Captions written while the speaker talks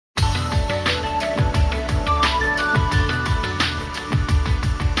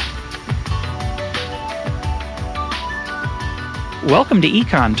Welcome to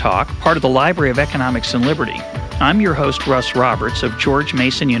Econ Talk, part of the Library of Economics and Liberty. I'm your host, Russ Roberts of George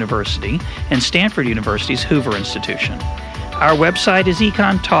Mason University and Stanford University's Hoover Institution. Our website is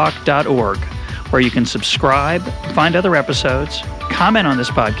econtalk.org, where you can subscribe, find other episodes, comment on this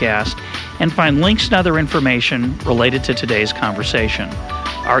podcast, and find links and other information related to today's conversation.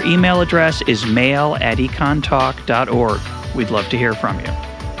 Our email address is mail@econtalk.org. We'd love to hear from you.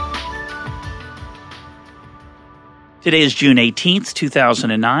 Today is June 18th,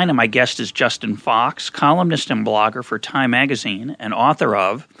 2009, and my guest is Justin Fox, columnist and blogger for Time Magazine and author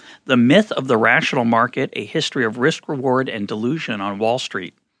of The Myth of the Rational Market, A History of Risk, Reward, and Delusion on Wall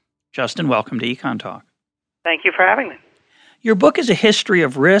Street. Justin, welcome to Econ Talk. Thank you for having me. Your book is a history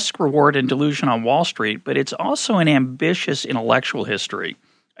of risk, reward, and delusion on Wall Street, but it's also an ambitious intellectual history,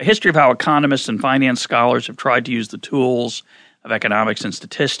 a history of how economists and finance scholars have tried to use the tools of economics and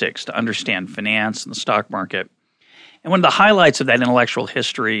statistics to understand finance and the stock market. And one of the highlights of that intellectual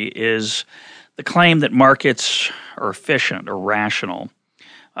history is the claim that markets are efficient or rational.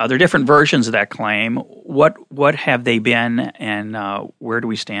 There are different versions of that claim. What have they been, and where do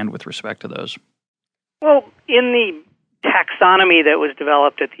we stand with respect to those? Well, in the taxonomy that was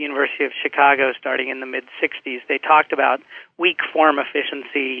developed at the University of Chicago starting in the mid-'60s, they talked about weak form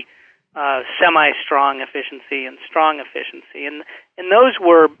efficiency, semi-strong efficiency, and strong efficiency. And those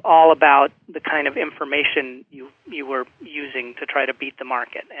were all about the kind of information you were using to try to beat the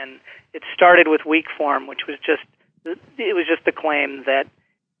market. And it started with weak form, which was just the claim that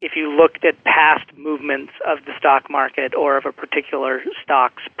if you looked at past movements of the stock market or of a particular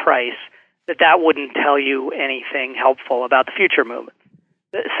stock's price, that wouldn't tell you anything helpful about the future movements.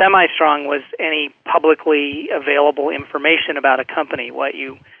 The semi-strong was any publicly available information about a company, what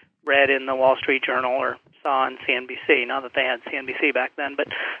you read in the Wall Street Journal or saw on CNBC. Not that they had CNBC back then, but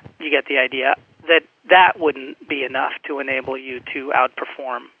you get the idea that wouldn't be enough to enable you to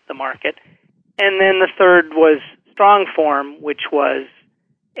outperform the market. And then the third was strong form, which was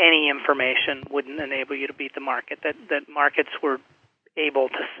any information wouldn't enable you to beat the market, that markets were able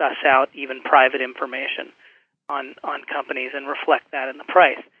to suss out even private information on companies and reflect that in the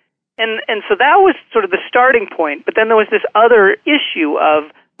price. And so that was sort of the starting point, but then there was this other issue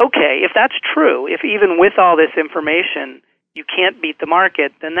of, okay, if that's true, if even with all this information you can't beat the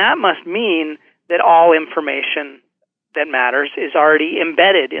market, then that must mean that all information that matters is already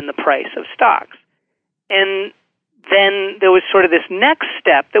embedded in the price of stocks. And then there was sort of this next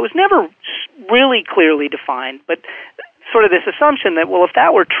step that was never really clearly defined, but sort of this assumption that, well, if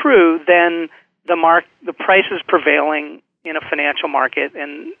that were true, then the prices prevailing in a financial market,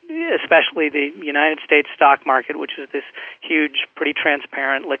 and especially the United States stock market, which is this huge, pretty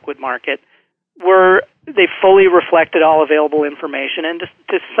transparent, liquid market, they fully reflected all available information, and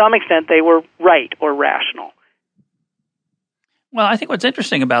to some extent they were right or rational. Well, I think what's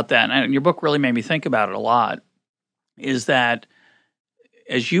interesting about that, and your book really made me think about it a lot, is that,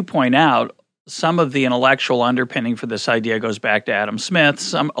 as you point out, some of the intellectual underpinning for this idea goes back to Adam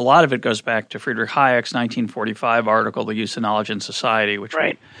Smith. A lot of it goes back to Friedrich Hayek's 1945 article, The Use of Knowledge in Society, which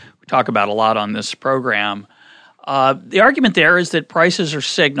we talk about a lot on this program. The argument there is that prices are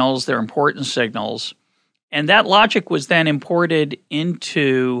signals, they're important signals, and that logic was then imported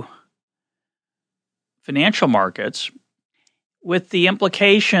into financial markets with the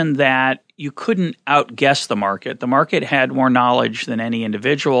implication that you couldn't outguess the market. The market had more knowledge than any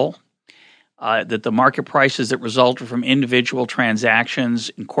individual. That the market prices that resulted from individual transactions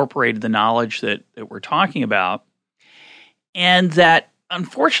incorporated the knowledge that we're talking about. And that,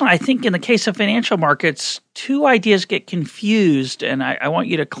 unfortunately, I think in the case of financial markets, two ideas get confused, and I want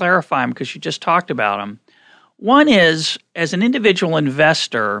you to clarify them because you just talked about them. One is, as an individual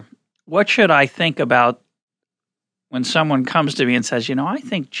investor, what should I think about when someone comes to me and says, I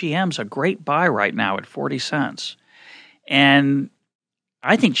think GM's a great buy right now at 40 cents. And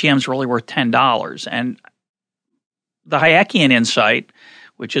I think GM's really worth $10. And the Hayekian insight,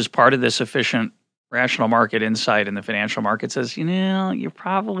 which is part of this efficient rational market insight in the financial market, says, you're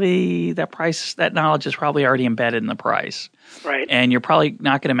probably, that knowledge is probably already embedded in the price. Right. And you're probably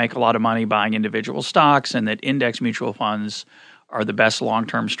not going to make a lot of money buying individual stocks, and that index mutual funds are the best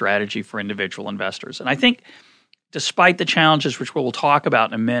long-term strategy for individual investors. And I think despite the challenges, which we'll talk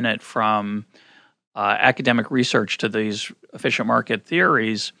about in a minute, from academic research to these efficient market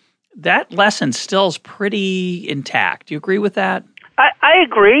theories, that lesson still is pretty intact. Do you agree with that? I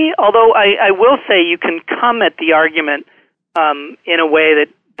agree, although I will say you can come at the argument in a way that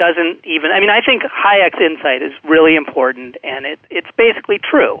doesn't even... I think Hayek's insight is really important, and it's basically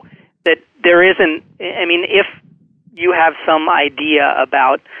true that there isn't... if you have some idea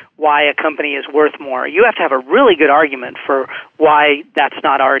about why a company is worth more, you have to have a really good argument for why that's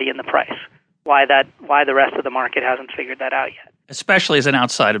not already in the price, why the rest of the market hasn't figured that out yet. Especially as an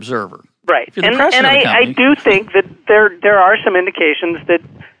outside observer. Right. And I do think that there are some indications that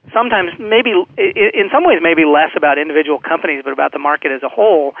sometimes maybe, in some ways, maybe less about individual companies, but about the market as a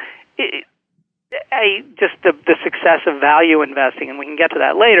whole. Just the success of value investing, and we can get to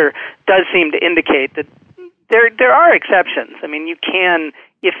that later, does seem to indicate that there are exceptions. I mean, you can,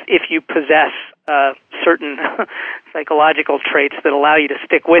 if you possess certain psychological traits that allow you to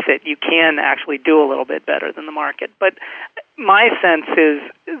stick with it, you can actually do a little bit better than the market. But my sense is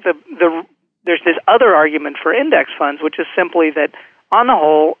there's this other argument for index funds, which is simply that on the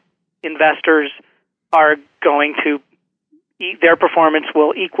whole, investors are going to, their performance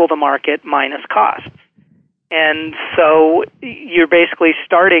will equal the market minus costs. And so you're basically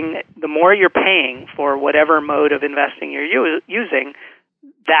starting, the more you're paying for whatever mode of investing you're using,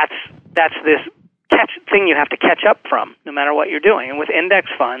 that's this thing you have to catch up from, no matter what you're doing. And with index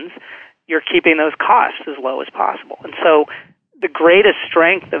funds, you're keeping those costs as low as possible. And so the greatest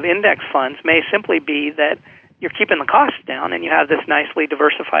strength of index funds may simply be that you're keeping the costs down and you have this nicely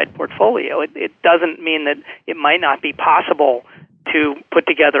diversified portfolio. It doesn't mean that it might not be possible to put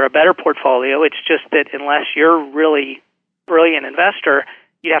together a better portfolio. It's just that unless you're a really brilliant investor,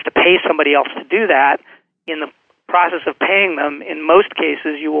 you have to pay somebody else to do that. In the process of paying them, in most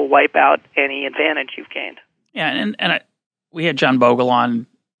cases, you will wipe out any advantage you've gained. Yeah, we had John Bogle on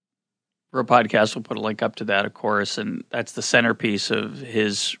for a podcast. We'll put a link up to that, of course, and that's the centerpiece of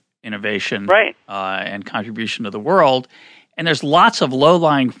his innovation and contribution to the world. And there's lots of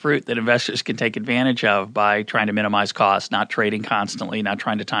low-lying fruit that investors can take advantage of by trying to minimize costs, not trading constantly, not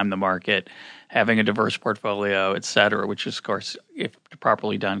trying to time the market, having a diverse portfolio, et cetera, which is, of course, if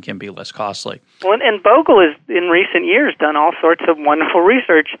properly done, can be less costly. Well, and Bogle has, in recent years, done all sorts of wonderful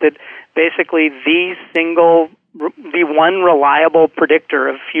research that basically the one reliable predictor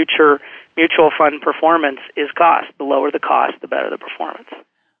of future mutual fund performance is cost. The lower the cost, the better the performance.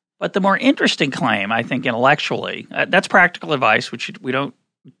 But the more interesting claim, I think, intellectually, that's practical advice, which we don't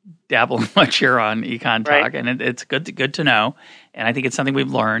dabble much here on Econ Talk, and it's good to know, and I think it's something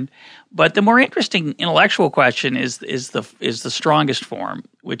we've learned. But the more interesting intellectual question is the strongest form,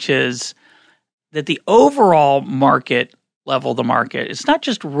 which is that the overall market level of the market, it's not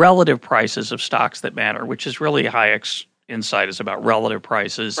just relative prices of stocks that matter, which is really Hayek's insight is about relative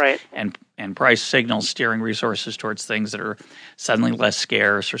prices and price signals steering resources towards things that are suddenly less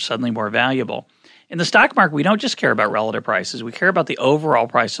scarce or suddenly more valuable. In the stock market, we don't just care about relative prices. We care about the overall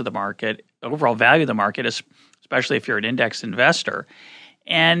price of the market, overall value of the market, especially if you're an index investor.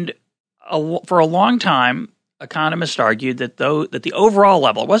 And for a long time, economists argued that the overall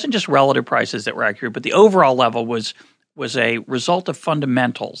level, it wasn't just relative prices that were accurate, but the overall level was a result of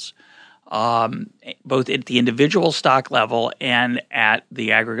fundamentals, both at the individual stock level and at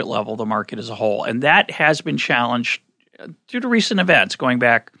the aggregate level of the market as a whole. And that has been challenged due to recent events going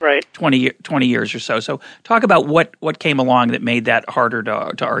back 20 years or so. So talk about what came along that made that harder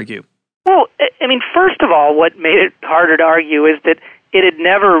to argue. Well, I mean, first of all, what made it harder to argue is that it had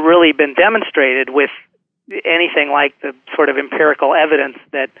never really been demonstrated with anything like the sort of empirical evidence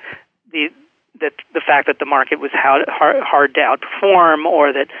that the fact that the market was hard to outperform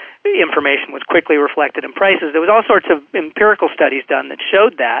or that information was quickly reflected in prices. There was all sorts of empirical studies done that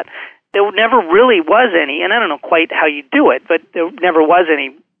showed that. There never really was any, and I don't know quite how you do it, but there never was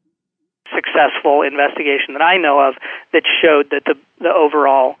any successful investigation that I know of that showed that the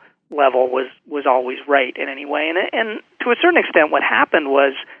overall level was always right in any way. And to a certain extent, what happened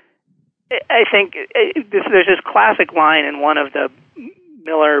was, I think there's this classic line in one of the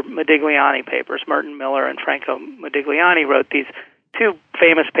Miller-Modigliani papers. Merton Miller and Franco Modigliani wrote these two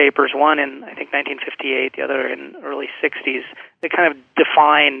famous papers, one in, I think, 1958, the other in early 60s, that kind of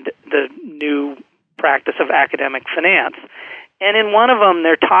defined the new practice of academic finance. And in one of them,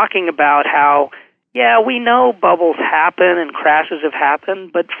 they're talking about how, yeah, we know bubbles happen and crashes have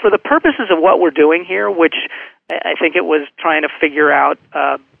happened, but for the purposes of what we're doing here, which I think it was trying to figure out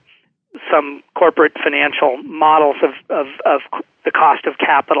some corporate financial models of the cost of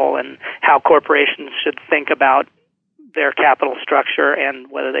capital and how corporations should think about their capital structure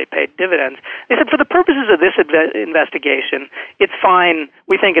and whether they paid dividends. They said for the purposes of this investigation, it's fine.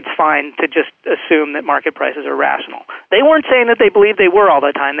 We think it's fine to just assume that market prices are rational. They weren't saying that they believed they were all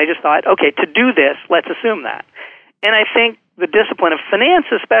the time. They just thought, okay, to do this, let's assume that. And I think the discipline of finance,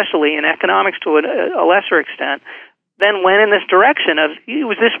 especially in economics to a lesser extent, then went in this direction of,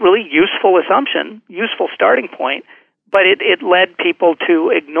 was this really useful assumption, useful starting point, but it led people to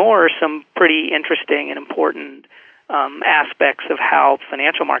ignore some pretty interesting and important aspects of how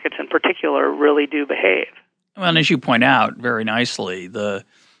financial markets in particular really do behave. Well, and as you point out very nicely,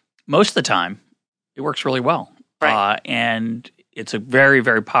 most of the time it works really well. Right. And it's a very,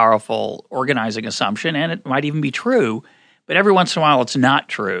 very powerful organizing assumption, and it might even be true, but every once in a while it's not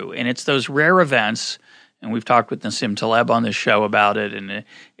true. And it's those rare events, and we've talked with Nassim Taleb on this show about it, and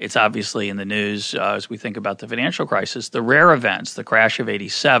it's obviously in the news as we think about the financial crisis, the rare events, the crash of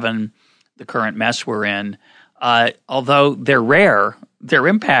 '87, the current mess we're in, although they're rare, their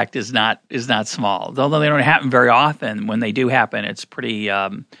impact is not small. Although they don't happen very often, when they do happen, it's pretty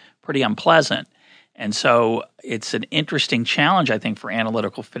unpleasant. And so it's an interesting challenge, I think, for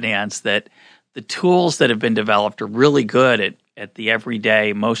analytical finance that the tools that have been developed are really good at the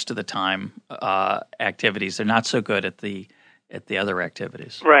everyday, most of the time, activities. They're not so good at the other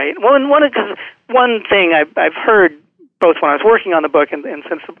activities. Right. Well, and one thing I've heard both when I was working on the book and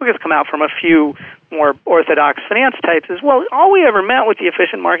since the book has come out from a few more orthodox finance types is, well, all we ever meant with the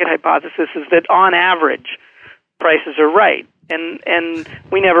efficient market hypothesis is that on average prices are right. And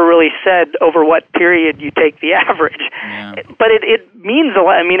we never really said over what period you take the average. Yeah. But it means a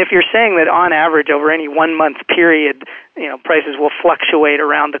lot. I mean, if you're saying that on average over any 1 month period, prices will fluctuate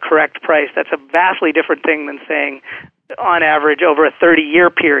around the correct price, that's a vastly different thing than saying on average over a 30-year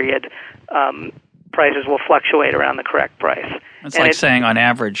period, prices will fluctuate around the correct price. It's like saying on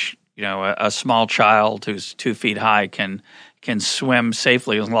average, a small child who's 2 feet high can swim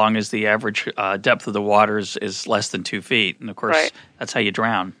safely as long as the average depth of the water is less than 2 feet. And, of course, right. That's how you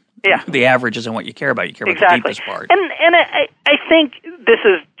drown. Yeah. The average isn't what you care about. You care exactly. about the deepest part. And I think this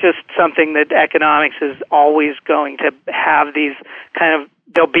is just something that economics is always going to have these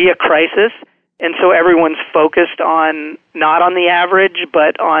there'll be a crisis, and so everyone's focused on not on the average,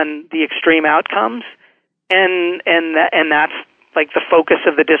 but on the extreme outcomes. And that's like the focus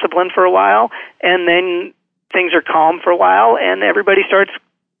of the discipline for a while. And then things are calm for a while, and everybody starts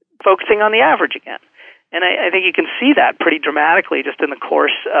focusing on the average again. And I think you can see that pretty dramatically just in the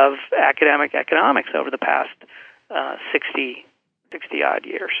course of academic economics over the past 60-odd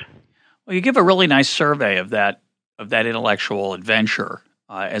years. Well, you give a really nice survey of that intellectual adventure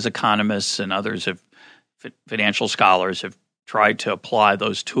as economists and others financial scholars have tried to apply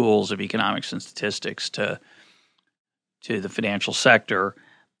those tools of economics and statistics to the financial sector.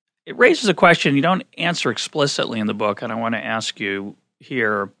 It raises a question you don't answer explicitly in the book, and I want to ask you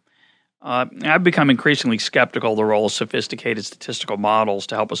here. I've become increasingly skeptical of the role of sophisticated statistical models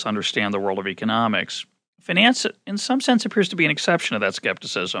to help us understand the world of economics. Finance, in some sense, appears to be an exception to that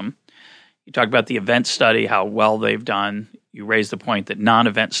skepticism. You talk about the event study, how well they've done. You raise the point that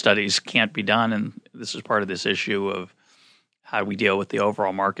non-event studies can't be done, and this is part of this issue of how do we deal with the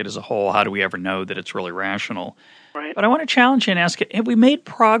overall market as a whole? How do we ever know that it's really rational? Right. But I want to challenge you and ask, have we made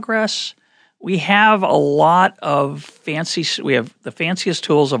progress? We have a lot of we have the fanciest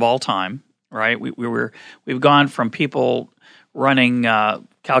tools of all time, right? We've gone from people running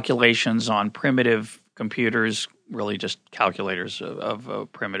calculations on primitive computers, really just calculators of a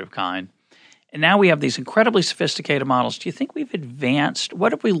primitive kind. And now we have these incredibly sophisticated models. Do you think we've advanced?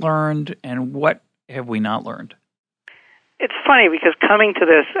 What have we learned, and what have we not learned? It's funny because coming to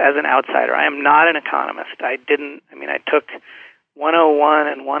this as an outsider, I am not an economist. I took 101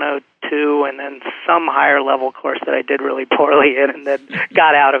 and 102 and then some higher level course that I did really poorly in and then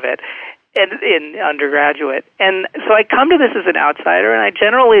got out of it in undergraduate. And so I come to this as an outsider, and I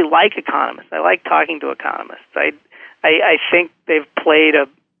generally like economists. I like talking to economists. I think they've played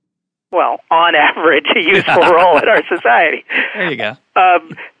on average, a useful role in our society. There you go.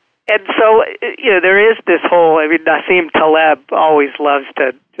 And so, there is this whole, Nassim Taleb always loves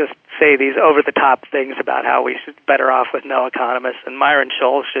to just say these over-the-top things about how we should be better off with no economists, and Myron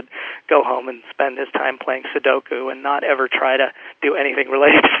Scholes should go home and spend his time playing Sudoku and not ever try to do anything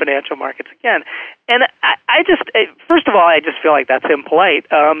related to financial markets again. And first of all, I just feel like that's impolite.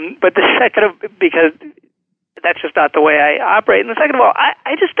 But the second, because that's just not the way I operate. And the second of all,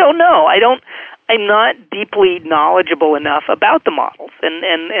 I just don't know. I'm not deeply knowledgeable enough about the models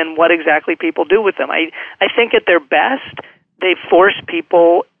and what exactly people do with them. I think at their best, they force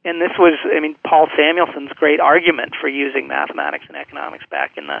people, and this was, Paul Samuelson's great argument for using mathematics and economics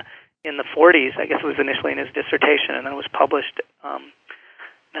back in the 40s. I guess it was initially in his dissertation, and then it was published.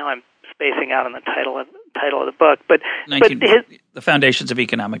 Now I'm spacing out on the title of the book, but The Foundations of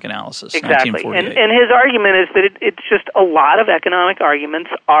Economic Analysis, exactly. 1948. And his argument is that it's just a lot of economic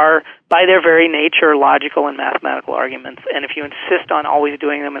arguments are, by their very nature, logical and mathematical arguments. And if you insist on always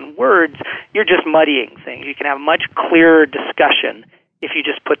doing them in words, you're just muddying things. You can have much clearer discussion if you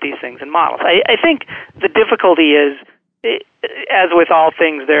just put these things in models. I think the difficulty is, as with all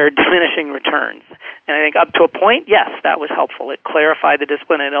things, there are diminishing returns. And I think up to a point, yes, that was helpful. It clarified the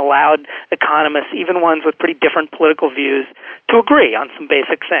discipline and allowed economists, even ones with pretty different political views, to agree on some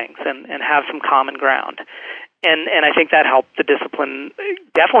basic things and have some common ground. And I think that helped the discipline,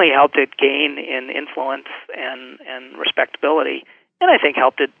 definitely helped it gain in influence and respectability, and I think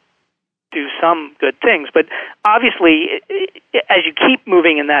helped it do some good things. But obviously, as you keep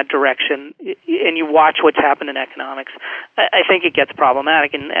moving in that direction and you watch what's happened in economics, I think it gets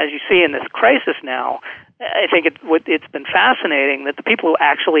problematic. And as you see in this crisis now, I think it's been fascinating that the people who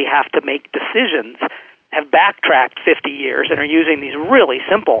actually have to make decisions have backtracked 50 years and are using these really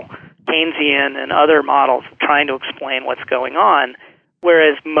simple Keynesian and other models trying to explain what's going on,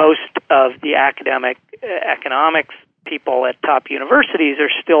 whereas most of the academic economics people at top universities are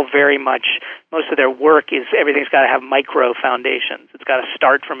still very much, most of their work is everything's got to have micro foundations. It's got to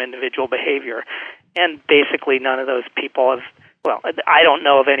start from individual behavior. And basically none of those people have, well, I don't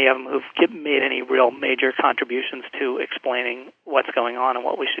know of any of them who've made any real major contributions to explaining what's going on and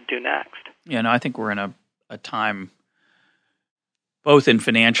what we should do next. Yeah, no, I think we're in a time, both in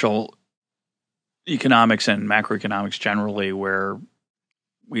financial economics and macroeconomics generally, where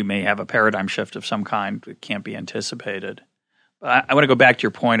we may have a paradigm shift of some kind that can't be anticipated. But I want to go back to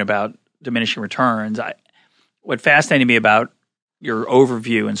your point about diminishing returns. What fascinated me about your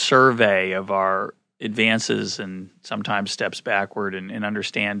overview and survey of our advances and sometimes steps backward in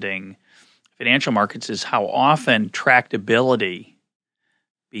understanding financial markets is how often tractability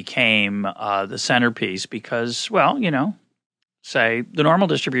became the centerpiece because, well, say the normal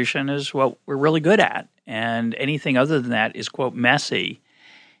distribution is what we're really good at, and anything other than that is, quote, messy.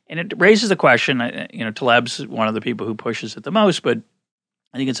 And it raises the question, Taleb's one of the people who pushes it the most, but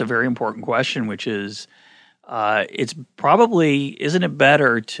I think it's a very important question, which is it's probably, isn't it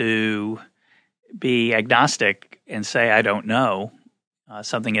better to be agnostic and say, I don't know?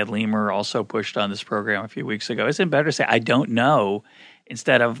 Something Ed Leamer also pushed on this program a few weeks ago. Isn't it better to say, I don't know,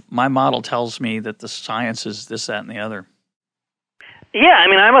 instead of my model tells me that the science is this, that, and the other? Yeah, I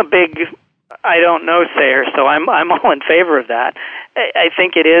mean, I'm a big I don't know sayer, so I'm all in favor of that. I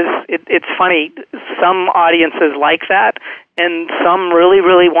think it's funny. Some audiences like that, and some really,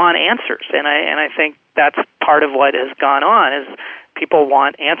 really want answers. And I think that's part of what has gone on is people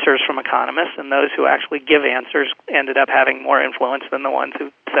want answers from economists, and those who actually give answers ended up having more influence than the ones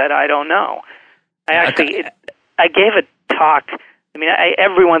who said, I don't know. I gave a talk. I mean,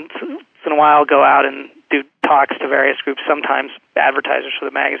 every once in a while go out and do talks to various groups, sometimes advertisers for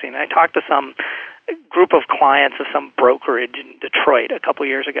the magazine. I talked to some group of clients of some brokerage in Detroit a couple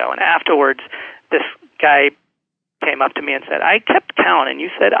years ago, and afterwards this guy came up to me and said, I kept count, and you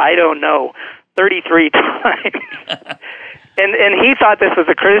said, I don't know, 33 times. And he thought this was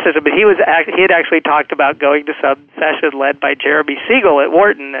a criticism, but he had actually talked about going to some session led by Jeremy Siegel at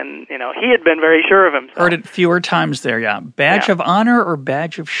Wharton, and he had been very sure of himself. Heard it fewer times there, yeah. Badge of honor or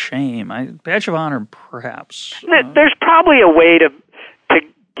badge of shame? Badge of honor, perhaps. There's probably a way to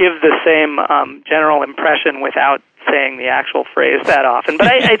give the same general impression without saying the actual phrase that often, but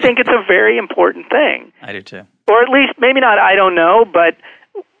I think it's a very important thing. I do too. Or at least, maybe not I don't know, but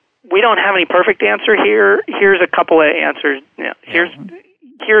we don't have any perfect answer here. Here's a couple of answers. Here's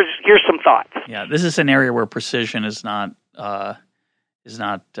some thoughts. Yeah, this is an area where precision is not to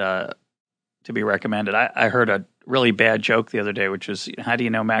be recommended. I heard a really bad joke the other day, which was, how do you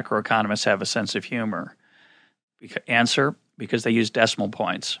know macroeconomists have a sense of humor? Answer, because they use decimal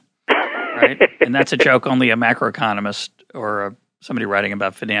points, right? And that's a joke only a macroeconomist or somebody writing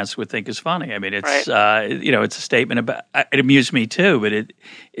about finance would think is funny. I mean, it's right. It's a statement about. It amused me too, but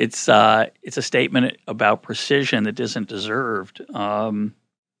it's a statement about precision that isn't deserved.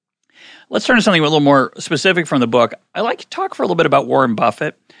 Let's turn to something a little more specific from the book. I'd like to talk for a little bit about Warren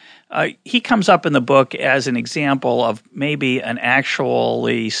Buffett. He comes up in the book as an example of maybe an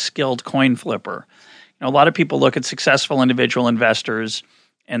actually skilled coin flipper. A lot of people look at successful individual investors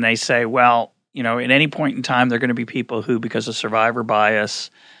and they say, well, at any point in time, there are going to be people who, because of survivor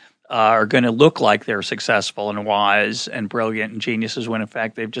bias, are going to look like they're successful and wise and brilliant and geniuses when, in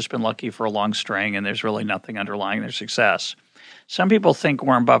fact, they've just been lucky for a long string and there's really nothing underlying their success. Some people think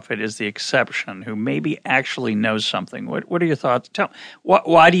Warren Buffett is the exception who maybe actually knows something. What are your thoughts?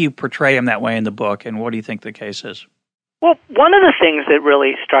 Why do you portray him that way in the book, and what do you think the case is? Well, one of the things that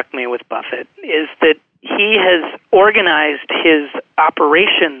really struck me with Buffett is that he has organized his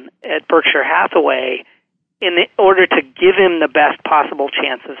operation at Berkshire Hathaway in order to give him the best possible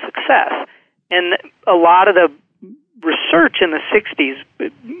chance of success. And a lot of the research in the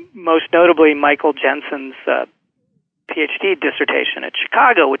 60s, most notably Michael Jensen's PhD dissertation at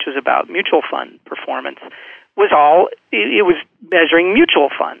Chicago, which was about mutual fund performance, was measuring mutual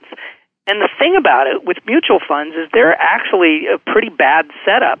funds. And the thing about it with mutual funds is they're actually a pretty bad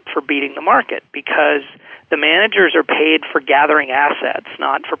setup for beating the market because the managers are paid for gathering assets,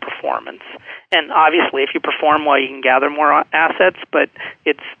 not for performance. And obviously, if you perform well, you can gather more assets, but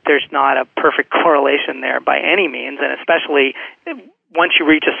there's not a perfect correlation there by any means. And especially once you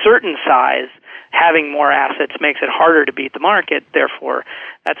reach a certain size, having more assets makes it harder to beat the market. Therefore,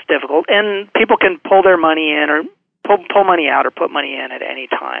 that's difficult. And people can pull their money in or pull money out or put money in at any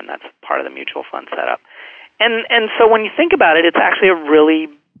time. That's part of the mutual fund setup. And so when you think about it, it's actually a really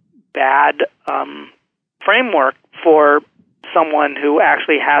bad framework for someone who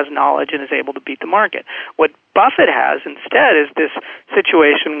actually has knowledge and is able to beat the market. What Buffett has instead is this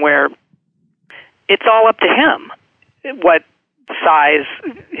situation where it's all up to him what size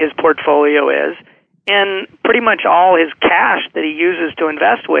his portfolio is, and pretty much all his cash that he uses to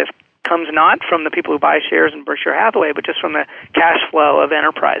invest with comes not from the people who buy shares in Berkshire Hathaway, but just from the cash flow of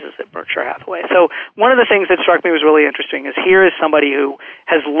enterprises at Berkshire Hathaway. So one of the things that struck me was really interesting is here is somebody who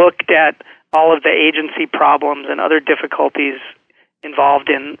has looked at all of the agency problems and other difficulties involved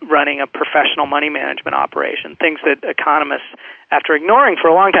in running a professional money management operation, things that economists, after ignoring for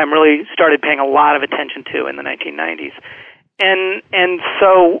a long time, really started paying a lot of attention to in the 1990s. And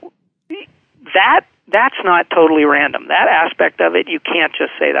so that's not totally random. That aspect of it, you can't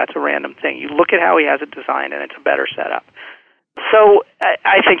just say that's a random thing. You look at how he has it designed, and it's a better setup. So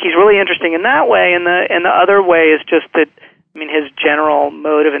I think he's really interesting in that way. And the other way is just that, I mean, his general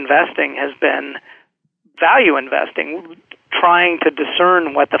mode of investing has been value investing, trying to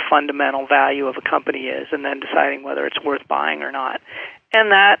discern what the fundamental value of a company is, and then deciding whether it's worth buying or not.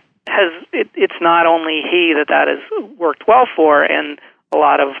 And that it's not only he that has worked well for, and a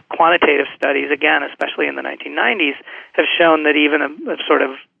lot of quantitative studies, again, especially in the 1990s, have shown that even a sort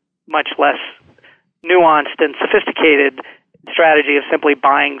of much less nuanced and sophisticated strategy of simply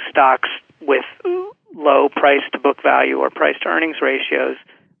buying stocks with low price to book value or price to earnings ratios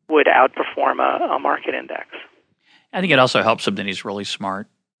would outperform a market index. I think it also helps him that he's really smart.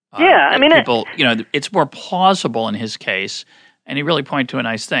 Yeah, I mean, people, it's more plausible in his case. And he really pointed to a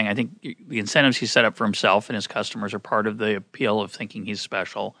nice thing. I think the incentives he set up for himself and his customers are part of the appeal of thinking he's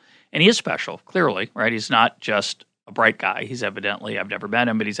special. And he is special, clearly, right? He's not just a bright guy. He's evidently, I've never met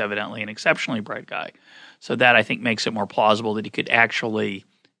him, but he's evidently an exceptionally bright guy. So that, I think, makes it more plausible that he could actually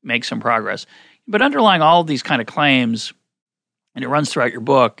make some progress. But underlying all of these kind of claims, and it runs throughout your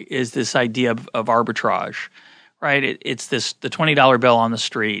book, is this idea of arbitrage, right? It's the $20 bill on the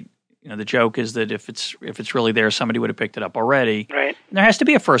street. The joke is that if it's really there, somebody would have picked it up already. Right. And there has to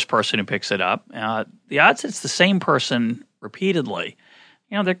be a first person who picks it up. The odds it's the same person repeatedly.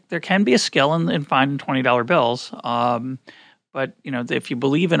 There can be a skill in finding $20 bills. But if you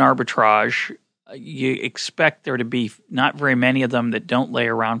believe in arbitrage, you expect there to be not very many of them that don't lay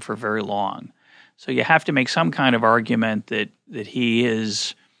around for very long. So you have to make some kind of argument that he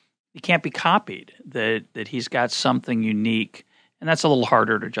can't be copied, that he's got something unique. And that's a little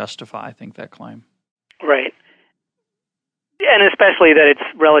harder to justify, I think, that claim. Right. And especially that it's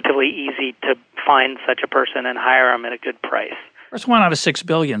relatively easy to find such a person and hire him at a good price. First 1 out of 6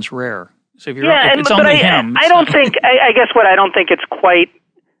 billion is rare. So if it's but only him. I don't think, I guess what I don't think it's quite,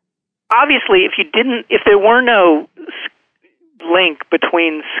 obviously if there were no link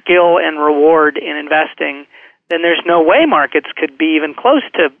between skill and reward in investing, then there's no way markets could be even close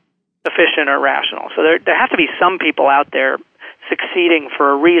to efficient or rational. So there have to be some people out there succeeding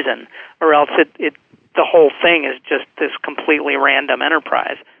for a reason, or else the whole thing is just this completely random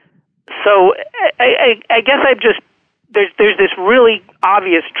enterprise. So I guess there's this really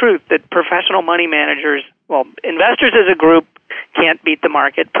obvious truth that professional money managers, investors as a group can't beat the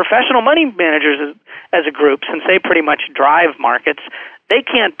market. Professional money managers as a group, since they pretty much drive markets, they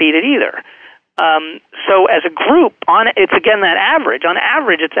can't beat it either. So as a group, it's again that average. On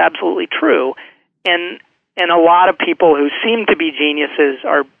average, it's absolutely true, and a lot of people who seem to be geniuses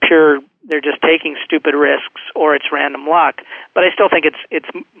are they're just taking stupid risks, or it's random luck. But I still think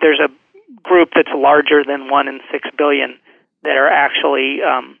there's a group that's larger than 1 in 6 billion that are actually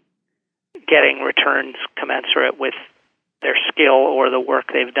getting returns commensurate with their skill or the work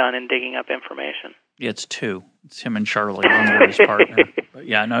they've done in digging up information. Yeah, it's 2. It's him and Charlie Munger, his partner. But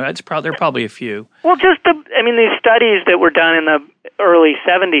yeah, no, there are probably a few. Well, these studies that were done in the early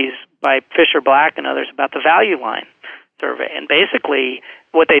 70s by Fisher Black and others about the value line survey. And basically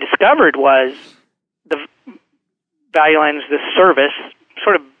what they discovered was the value line is this service,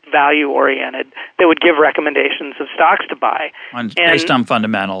 sort of value-oriented, that would give recommendations of stocks to buy. Based on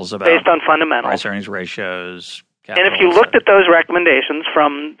fundamentals. Based on fundamentals. Price-earnings ratios. And if you looked at those recommendations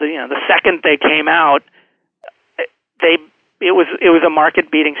from the second they came out, it was a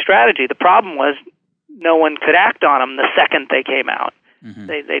market-beating strategy. The problem was no one could act on them the second they came out. Mm-hmm.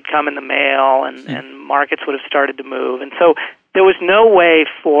 They'd come in the mail, and markets would have started to move. And so there was no way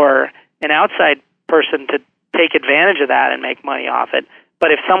for an outside person to take advantage of that and make money off it.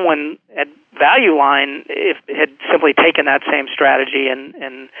 But if someone at Value Line had simply taken that same strategy and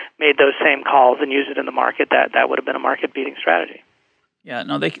made those same calls and used it in the market, that would have been a market-beating strategy. Yeah,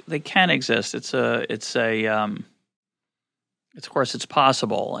 no, they can exist. Of course, it's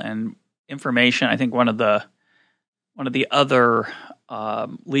possible. And information, I think one of the other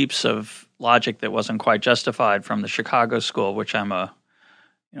leaps of logic that wasn't quite justified from the Chicago school, which I'm a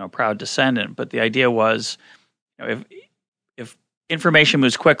proud descendant, but the idea was, if information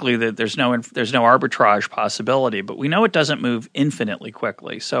moves quickly, that there's no arbitrage possibility. But we know it doesn't move infinitely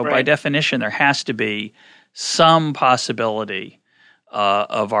quickly. So by definition, there has to be some possibility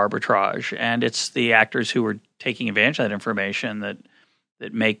of arbitrage, and it's the actors who are taking advantage of that information that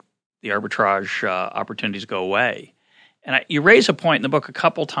make the arbitrage opportunities go away. And you raise a point in the book a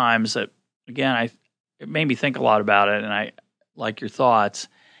couple times that, again, it made me think a lot about it, and I like your thoughts.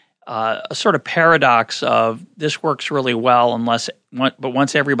 A sort of paradox of this works really well but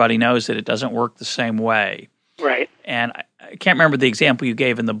once everybody knows that it doesn't work the same way. Right. And I can't remember the example you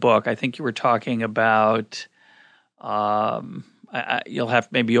gave in the book. I think you were talking about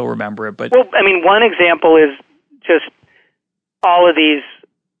maybe you'll remember it. But one example is just all of these,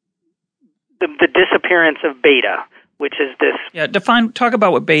 the disappearance of beta, which is this. Yeah, talk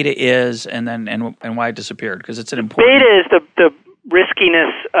about what beta is and why it disappeared, because it's an important. Beta is the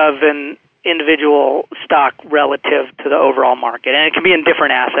riskiness of an individual stock relative to the overall market. And it can be in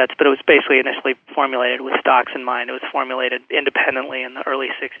different assets, but it was basically initially formulated with stocks in mind. It was formulated independently in the early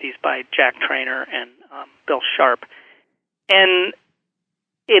 60s by Jack Traynor and Bill Sharp. And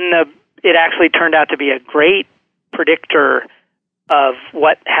it actually turned out to be a great predictor of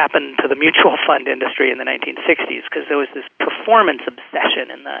what happened to the mutual fund industry in the 1960s, because there was this performance obsession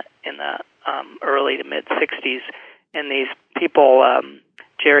in the early to mid 60s, and these people,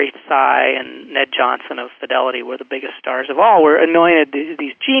 Jerry Tsai and Ned Johnson of Fidelity, were the biggest stars of all, were anointed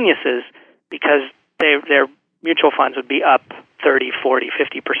these geniuses because their mutual funds would be up 30, 40,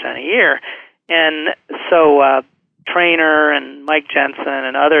 50% a year. And so Traynor and Mike Jensen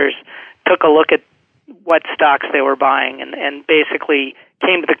and others took a look at what stocks they were buying and basically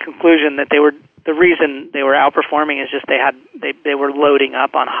came to the conclusion that the reason they were outperforming is just they were loading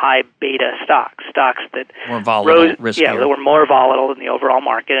up on high beta stocks that more volatile, riskier. That were more volatile than the overall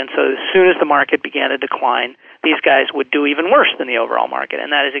market. And so as soon as the market began to decline, these guys would do even worse than the overall market,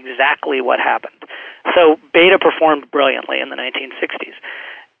 and that is exactly what happened. So beta performed brilliantly in the 1960s.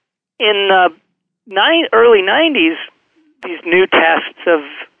 In early 90s, these new tests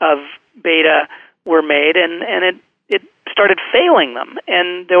of beta were made, and it started failing them.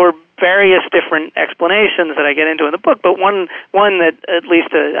 And there were various different explanations that I get into in the book, but one that at least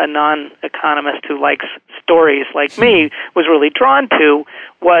a non-economist who likes stories like me was really drawn to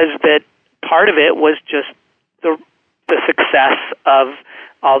was that part of it was just the success of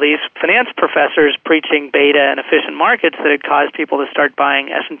all these finance professors preaching beta and efficient markets that had caused people to start buying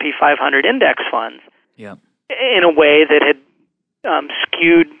S&P 500 index funds in a way that had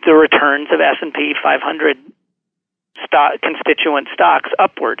skewed the returns of S&P 500 constituent stocks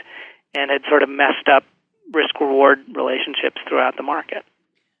upward and had sort of messed up risk-reward relationships throughout the market.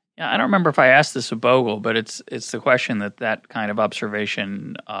 Yeah, I don't remember if I asked this of Bogle, but it's the question that kind of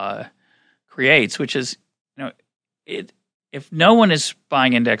observation creates, which is, if no one is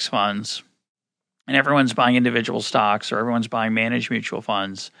buying index funds and everyone's buying individual stocks or everyone's buying managed mutual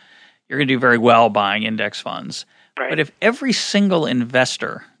funds, you're going to do very well buying index funds. Right. But if every single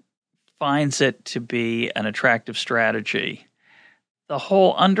investor finds it to be an attractive strategy, the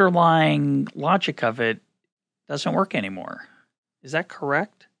whole underlying logic of it doesn't work anymore. Is that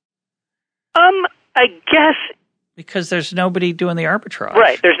correct? I guess. Because there's nobody doing the arbitrage.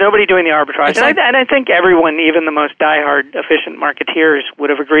 Right, there's nobody doing the arbitrage. And I think everyone, even the most diehard efficient marketeers, would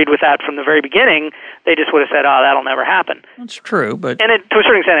have agreed with that from the very beginning. They just would have said, that'll never happen. That's true, but... And to a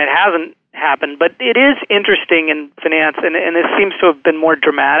certain extent, it hasn't happened. But it is interesting in finance, and this seems to have been more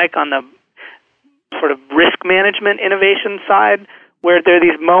dramatic on the sort of risk management innovation side, where there are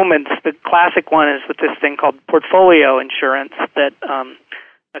these moments. The classic one is with this thing called portfolio insurance that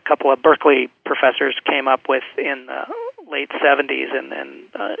a couple of Berkeley professors came up with in the late 70s and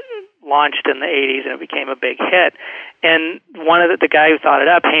launched in the 80s, and it became a big hit. And one of the guy who thought it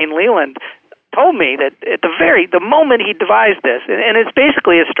up, Hayne Leland, told me that at the moment he devised this, and it's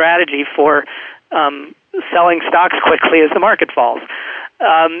basically a strategy for selling stocks quickly as the market falls.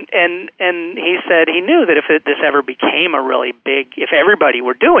 And he said he knew that if this ever became a really big, if everybody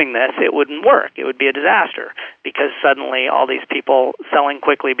were doing this, it wouldn't work. It would be a disaster because suddenly all these people selling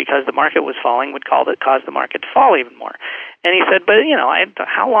quickly because the market was falling would cause the market to fall even more. And he said, but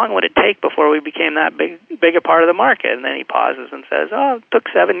how long would it take before we became that big a part of the market? And then he pauses and says, it took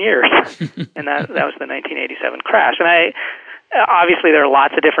 7 years, and that was the 1987 crash. And obviously there are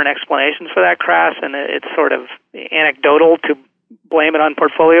lots of different explanations for that crash, and it's sort of anecdotal to blame it on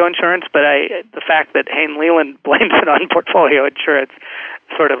portfolio insurance, but the fact that Hayne Leland blames it on portfolio insurance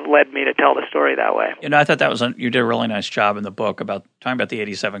sort of led me to tell the story that way. I thought that was you did a really nice job in the book about talking about the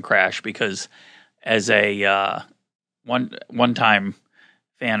 87 crash, because as a one-time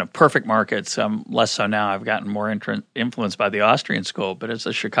fan of perfect markets, less so now. I've gotten more influenced by the Austrian school, but as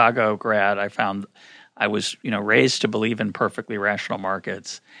a Chicago grad, I found I was raised to believe in perfectly rational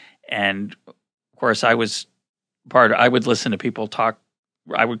markets, and of course I would listen to people talk,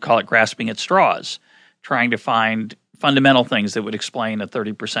 I would call it grasping at straws, trying to find fundamental things that would explain a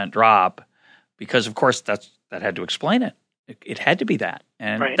 30% drop, because of course that had to explain it. It had to be that.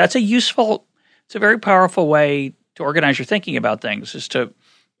 And right. It's a very powerful way to organize your thinking about things, is to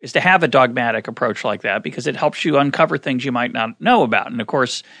have a dogmatic approach like that, because it helps you uncover things you might not know about. And of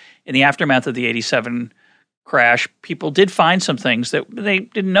course, in the aftermath of the 87 crash, people did find some things that they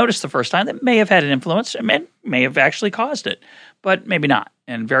didn't notice the first time that may have had an influence and may have actually caused it, but maybe not,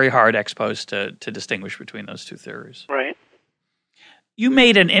 and very hard exposed to distinguish between those two theories. Right. You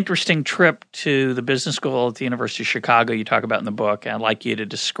made an interesting trip to the business school at the University of Chicago. You talk about in the book, and I'd like you to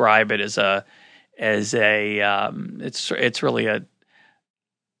describe it as it's really a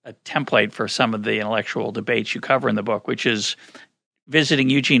template for some of the intellectual debates you cover in the book, which is visiting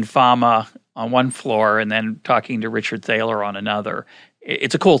Eugene Fama on one floor and then talking to Richard Thaler on another.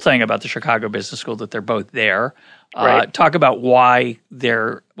 It's a cool thing about the Chicago Business School that they're both there. Right. Talk about what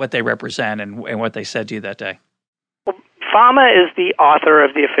they represent and what they said to you that day. Well, Fama is the author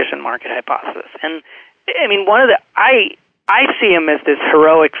of the efficient market hypothesis, and I mean I see him as this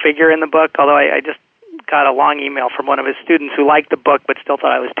heroic figure in the book. Although I just got a long email from one of his students who liked the book but still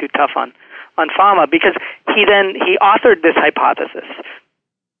thought I was too tough on Fama, because he authored this hypothesis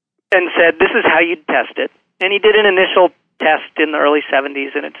and said, this is how you'd test it. And he did an initial test in the early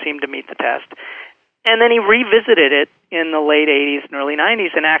 70s, and it seemed to meet the test. And then he revisited it in the late 80s and early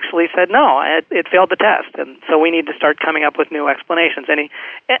 90s and actually said, no, it failed the test. And so we need to start coming up with new explanations. And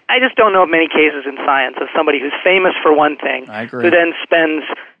I just don't know of many cases in science of somebody who's famous for one thing, who then spends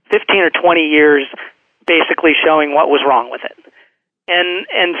 15 or 20 years basically showing what was wrong with it.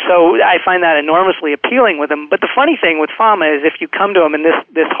 And so I find that enormously appealing with him. But the funny thing with Fama is if you come to him, and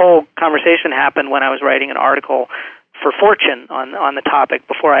this whole conversation happened when I was writing an article for Fortune on the topic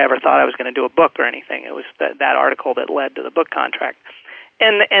before I ever thought I was going to do a book or anything. It was that article that led to the book contract.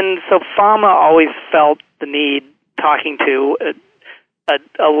 And so Fama always felt the need, talking to a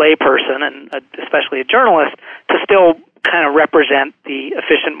layperson and especially a journalist, to still kind of represent the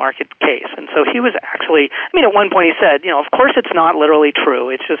efficient market case. And so he was actually, at one point he said, of course it's not literally true.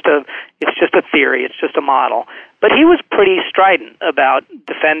 It's just a theory. It's just a model. But he was pretty strident about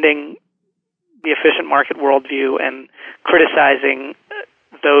defending the efficient market worldview and criticizing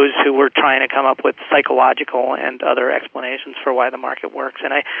those who were trying to come up with psychological and other explanations for why the market works.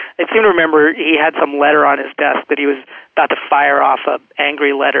 And I seem to remember he had some letter on his desk that he was about to fire off an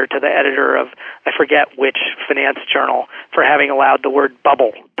angry letter to the editor of, I forget which finance journal, for having allowed the word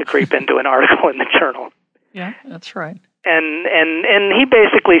bubble to creep into an article in the journal. Yeah, that's right. And he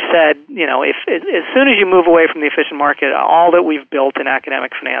basically said, if as soon as you move away from the efficient market, all that we've built in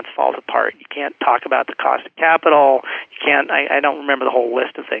academic finance falls apart. You can't talk about the cost of capital. You can't. I don't remember the whole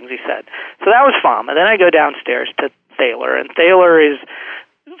list of things he said. So that was Fama. Then I go downstairs to Thaler, and Thaler is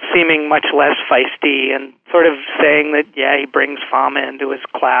seeming much less feisty and sort of saying that he brings Fama into his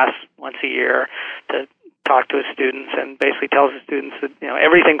class once a year to talk to his students, and basically tells his students that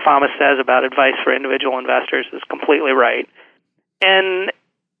everything Fama says about advice for individual investors is completely right.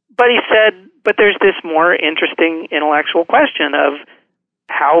 But he said, but there's this more interesting intellectual question of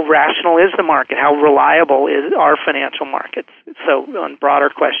how rational is the market, how reliable are financial markets. So on broader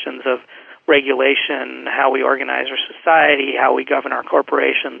questions of regulation, how we organize our society, how we govern our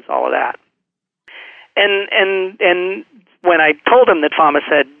corporations, all of that. And when I told him that Fama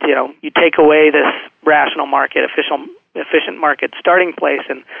said, you take away this rational market, efficient market starting place,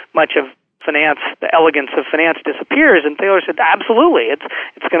 and much of finance, the elegance of finance disappears, and Thaler said, absolutely, it's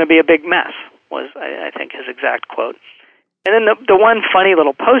going to be a big mess, was, I think, his exact quote. And then the one funny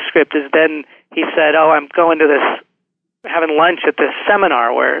little postscript is then he said, I'm going to having lunch at this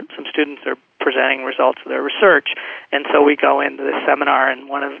seminar where some students are presenting results of their research. And so we go into this seminar, and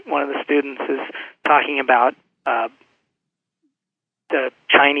one of the students is talking about the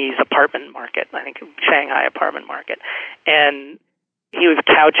Chinese apartment market, I think Shanghai apartment market, and he was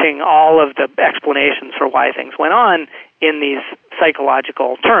couching all of the explanations for why things went on in these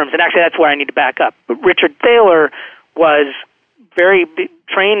psychological terms. And actually, that's where I need to back up. Richard Thaler was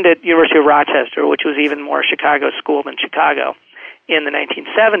trained at University of Rochester, which was even more Chicago school than Chicago, in the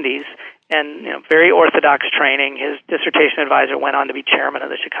 1970s, and very orthodox training. His dissertation advisor went on to be chairman of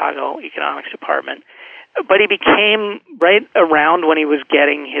the Chicago Economics Department. But he became, right around when he was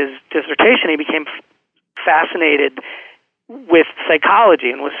getting his dissertation, he became fascinated with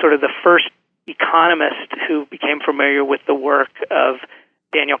psychology and was sort of the first economist who became familiar with the work of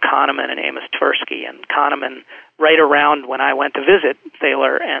Daniel Kahneman and Amos Tversky. And Kahneman, right around when I went to visit,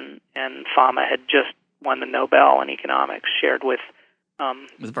 Thaler and Fama had just won the Nobel in economics, shared with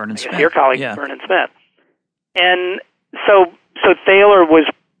Vernon Smith, your colleague Vernon Smith. And so Thaler was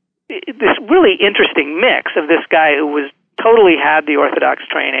this really interesting mix of this guy who was totally had the orthodox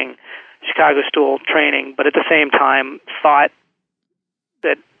training, Chicago school training, but at the same time thought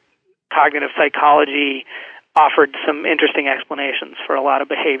that cognitive psychology offered some interesting explanations for a lot of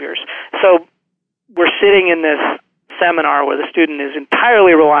behaviors. So we're sitting in this seminar where the student is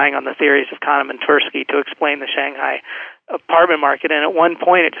entirely relying on the theories of Kahneman and Tversky to explain the Shanghai apartment market. And at one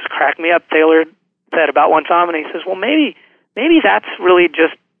point, it just cracked me up. Thaler said about one time, and he says, well, maybe that's really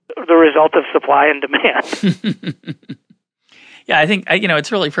just the result of supply and demand. Yeah, I think,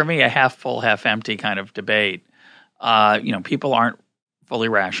 it's really, for me, a half full, half empty kind of debate. People aren't fully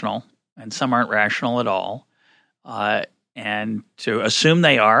rational, and some aren't rational at all. And to assume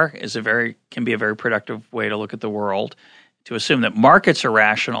they are can be a very productive way to look at the world. To assume that markets are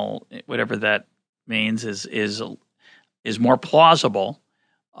rational, whatever that means, is more plausible.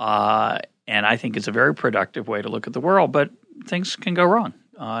 And I think it's a very productive way to look at the world, but things can go wrong.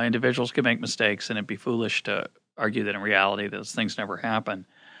 Individuals can make mistakes, and it'd be foolish to argue that in reality those things never happen.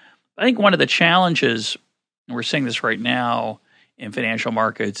 I think one of the challenges, and we're seeing this right now in financial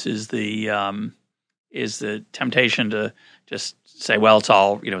markets, is the temptation to just say, well, it's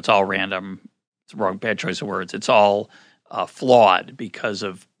all random. It's a bad choice of words. It's all flawed because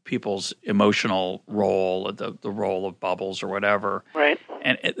of people's emotional role, the role of bubbles or whatever. Right.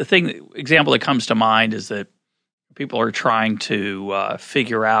 And the example that comes to mind is that people are trying to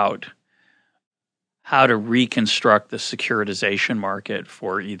figure out how to reconstruct the securitization market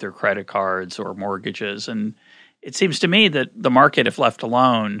for either credit cards or mortgages. And it seems to me that the market, if left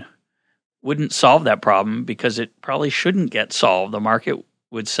alone, wouldn't solve that problem because it probably shouldn't get solved. The market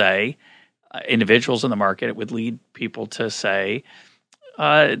would say, individuals in the market, it would lead people to say,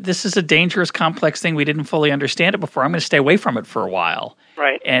 this is a dangerous, complex thing. We didn't fully understand it before. I'm going to stay away from it for a while.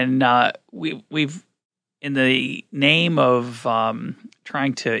 Right. And we've in the name of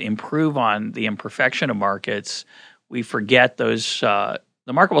trying to improve on the imperfection of markets, we forget those. The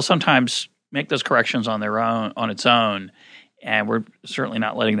market will sometimes make those corrections on its own, and we're certainly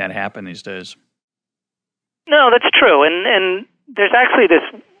not letting that happen these days. No, that's true. And there's actually this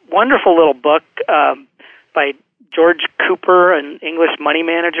wonderful little book by George Cooper, an English money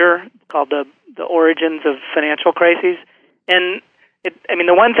manager, called The Origins of Financial Crises. And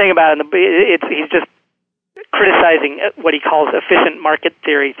the one thing about it, he's just criticizing what he calls efficient market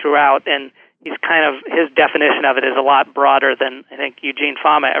theory throughout, and he's his definition of it is a lot broader than I think Eugene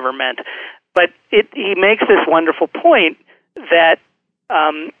Fama ever meant. But he makes this wonderful point that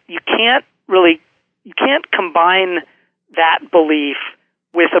you can't combine that belief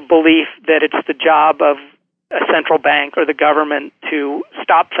with a belief that it's the job of a central bank or the government to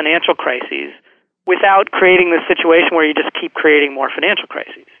stop financial crises without creating this situation where you just keep creating more financial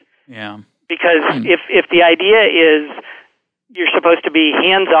crises. Yeah. Because if the idea is you're supposed to be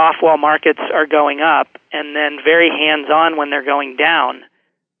hands-off while markets are going up and then very hands-on when they're going down,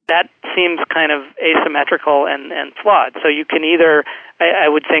 that seems kind of asymmetrical and flawed. So you can either, I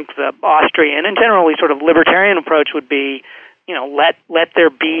would think the Austrian and generally sort of libertarian approach would be, let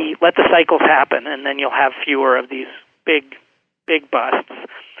the cycles happen, and then you'll have fewer of these big busts.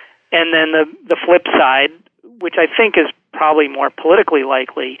 And then the flip side, which I think is probably more politically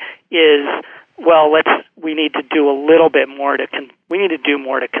likely, is we need to do a little bit more to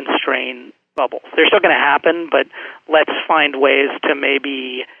constrain bubbles. They're still going to happen, but let's find ways to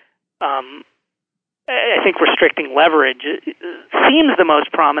maybe. I think restricting leverage seems the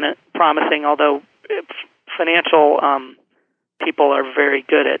most promising, although financial people are very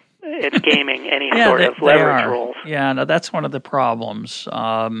good at gaming any sort of leverage rules. Yeah, no, that's one of the problems.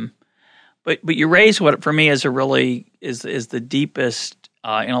 But you raise what for me is the deepest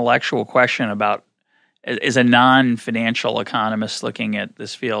intellectual question about, as a non-financial economist looking at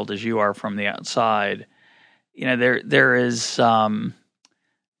this field as you are from the outside, there is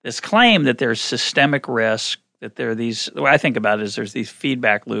this claim that there's systemic risk, that there are these, the way I think about it is there's these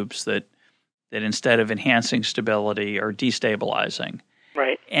feedback loops that instead of enhancing stability are destabilizing.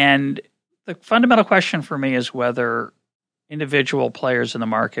 Right. And the fundamental question for me is whether individual players in the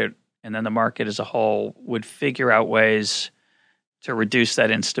market and then the market as a whole would figure out ways to reduce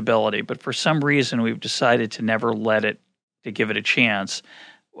that instability. But for some reason, we've decided to never to give it a chance.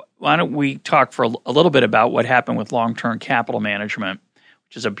 Why don't we talk for a little bit about what happened with long-term capital management,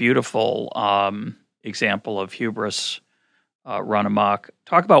 which is a beautiful example of hubris run amok.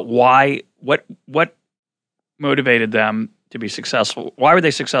 Talk about what motivated them to be successful. Why were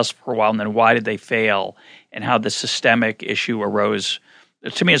they successful for a while, and then why did they fail, and how the systemic issue arose?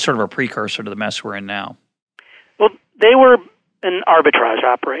 To me, it's sort of a precursor to the mess we're in now. Well, they were an arbitrage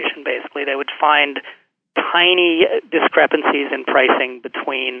operation, basically. They would find tiny discrepancies in pricing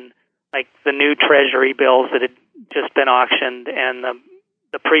between, like, the new Treasury bills that had just been auctioned and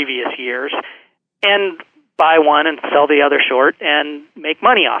the previous years, and buy one and sell the other short and make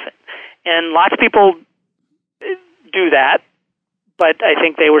money off it. And lots of people do that, but I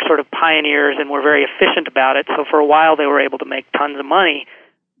think they were sort of pioneers and were very efficient about it. So for a while they were able to make tons of money.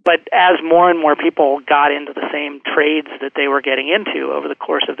 But as more and more people got into the same trades that they were getting into over the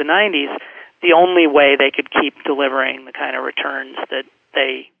course of the 90s, the only way they could keep delivering the kind of returns that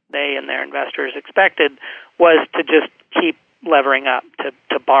they and their investors expected was to just keep levering up,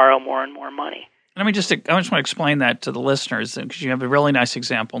 to borrow more and more money. I just want to explain that to the listeners, because you have a really nice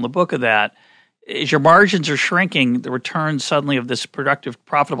example in the book of that. As your margins are shrinking, the return suddenly of this productive,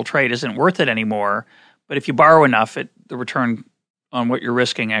 profitable trade isn't worth it anymore. But if you borrow enough, the return on what you're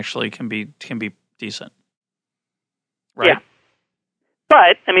risking actually can be decent. Right? Yeah.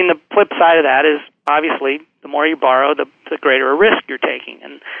 But, the flip side of that is, obviously, the more you borrow, the greater a risk you're taking.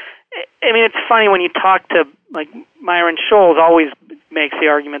 And, it's funny when you talk to, like, Myron Scholes always makes the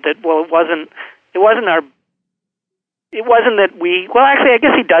argument that, well, it wasn't that we, well, actually, I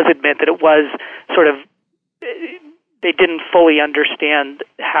guess he does admit that it was sort of, they didn't fully understand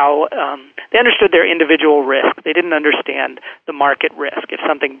how, they understood their individual risk. They didn't understand the market risk. If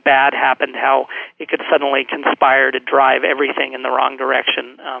something bad happened, how it could suddenly conspire to drive everything in the wrong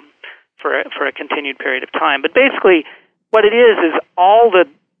direction for a continued period of time. But basically, what it is all the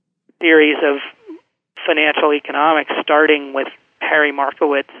theories of financial economics, starting with Harry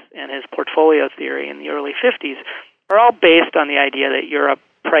Markowitz and his portfolio theory in the early 50s, are all based on the idea that you're a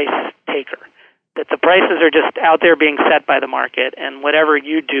price taker, that the prices are just out there being set by the market, and whatever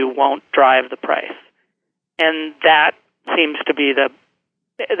you do won't drive the price. And that seems to be that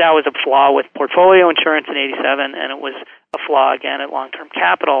was a flaw with portfolio insurance in 87, and it was a flaw again at long-term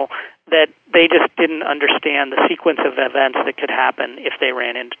capital, that they just didn't understand the sequence of events that could happen if they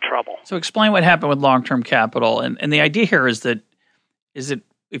ran into trouble. So explain what happened with long-term capital. And the idea here is that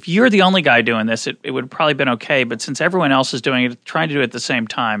if you're the only guy doing this, it would have probably been okay. But since everyone else is doing it, trying to do it at the same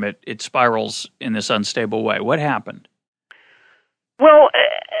time, it spirals in this unstable way. What happened? Well,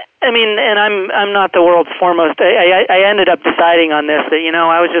 and I'm not the world's foremost. I ended up deciding on this that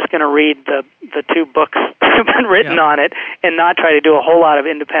I was just going to read the two books that have been written on it and not try to do a whole lot of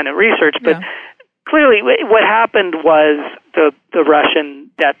independent research. But clearly, what happened was the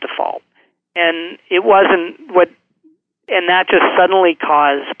Russian debt default, and it wasn't and that just suddenly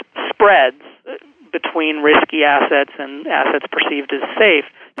caused spreads between risky assets and assets perceived as safe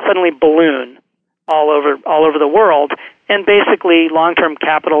suddenly balloon all over the world. And basically, long-term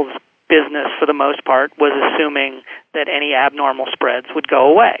capital's business, for the most part, was assuming that any abnormal spreads would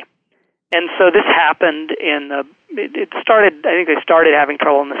go away. And so this happened I think they started having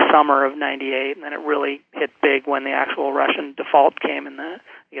trouble in the summer of 98, and then it really hit big when the actual Russian default came in the,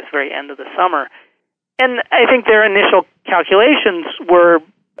 very end of the summer. And I think their initial calculations were,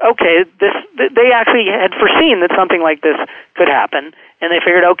 okay, they actually had foreseen that something like this could happen, and they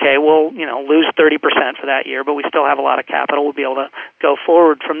figured, okay, we'll lose 30% for that year, but we still have a lot of capital. We'll be able to go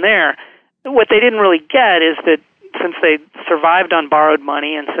forward from there. What they didn't really get is that since they survived on borrowed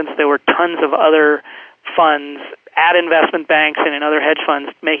money, and since there were tons of other funds at investment banks and in other hedge funds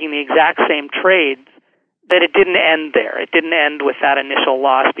making the exact same trades, that it didn't end there. It didn't end with that initial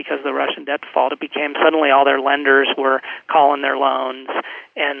loss because of the Russian debt default. It became suddenly all their lenders were calling their loans,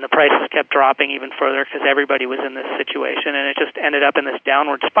 and the prices kept dropping even further because everybody was in this situation, and it just ended up in this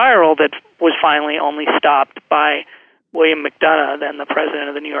downward spiral that was finally only stopped by William McDonough, then the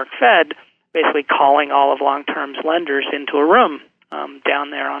president of the New York Fed, basically calling all of long-term's lenders into a room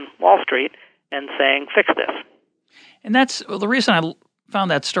down there on Wall Street and saying, fix this. And that's the reason I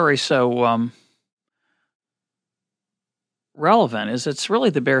found that story so relevant is it's really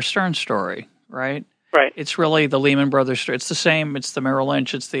the Bear Stearns story, right? Right. It's really the Lehman Brothers story. It's the same. It's the Merrill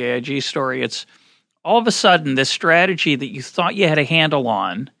Lynch. It's the AIG story. It's all of a sudden this strategy that you thought you had a handle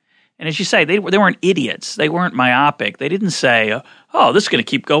on. And as you say, they weren't idiots. They weren't myopic. They didn't say, oh, this is going to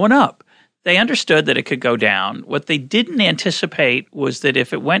keep going up. They understood that it could go down. What they didn't anticipate was that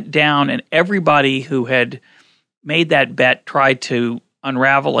if it went down and everybody who had made that bet tried to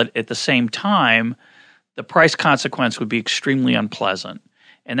unravel it at the same time, the price consequence would be extremely unpleasant.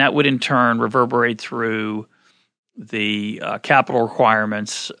 And that would in turn reverberate through the capital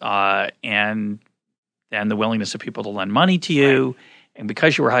requirements and the willingness of people to lend money to you. Right. And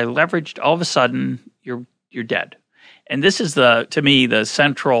because you were highly leveraged, all of a sudden you're dead. And this is to me the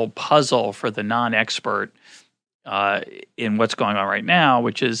central puzzle for the non-expert in what's going on right now,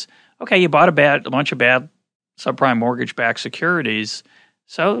 which is okay. You bought a bunch of bad subprime mortgage-backed securities,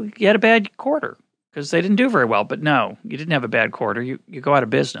 so you had a bad quarter because they didn't do very well. But no, you didn't have a bad quarter. You go out of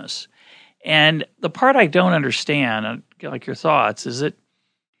business. And the part I don't understand, like your thoughts, is that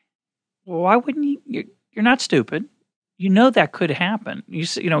why wouldn't you? You're not stupid. You know that could happen. You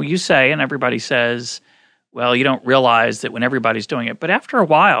say, and everybody says, well, you don't realize that when everybody's doing it. But after a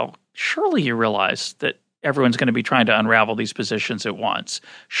while, surely you realize that everyone's going to be trying to unravel these positions at once.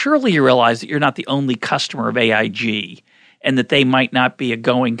 Surely you realize that you're not the only customer of AIG and that they might not be a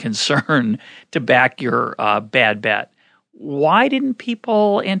going concern to back your bad bet. Why didn't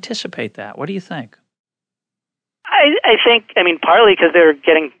people anticipate that? What do you think? I think, partly because they're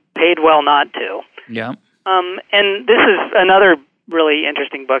getting paid well not to. Yeah. And this is another really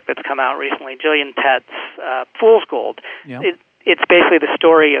interesting book that's come out recently, Gillian Tett's Fool's Gold. Yeah. It's basically the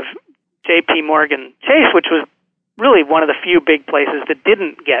story of J.P. Morgan Chase, which was really one of the few big places that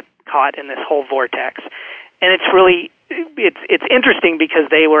didn't get caught in this whole vortex. And it's interesting because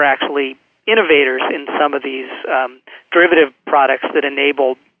they were actually innovators in some of these derivative products that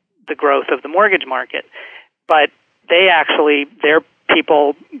enabled the growth of the mortgage market. But their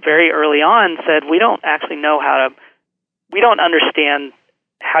people very early on said, we don't understand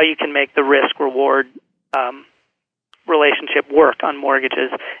how you can make the risk-reward relationship work on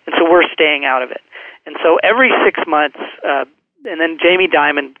mortgages, and so we're staying out of it. And so every 6 months, and then Jamie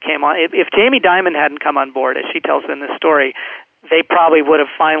Dimon came on. If Jamie Dimon hadn't come on board, as she tells in this story, they probably would have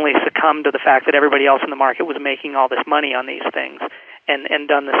finally succumbed to the fact that everybody else in the market was making all this money on these things and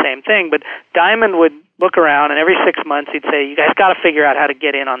done the same thing. But Dimon would look around, and every 6 months he'd say, you guys got to figure out how to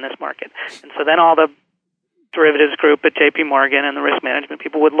get in on this market. And so then all the derivatives group at J.P. Morgan and the risk management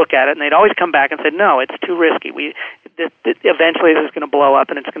people would look at it, and they'd always come back and say, no, it's too risky. Eventually this is going to blow up,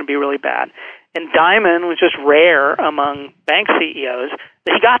 and it's going to be really bad. And Dimon was just rare among bank CEOs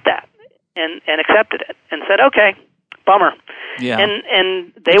that he got that and accepted it and said, okay, bummer. Yeah.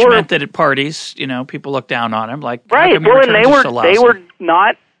 And Which meant that at parties, people looked down on him, like, right. Well, and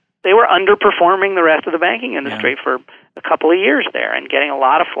they were underperforming the rest of the banking industry for a couple of years there and getting a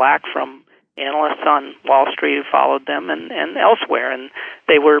lot of flack from analysts on Wall Street who followed them and elsewhere. And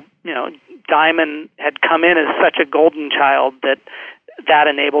they were, Dimon had come in as such a golden child that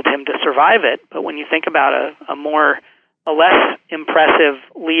enabled him to survive it. But when you think about a less impressive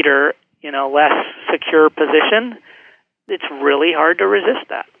leader in a less secure position, it's really hard to resist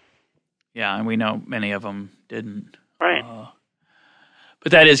that. Yeah, and we know many of them didn't. Right.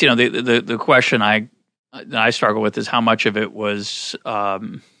 But that is, the question I struggle with is how much of it was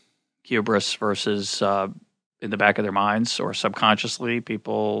hubris versus in the back of their minds or subconsciously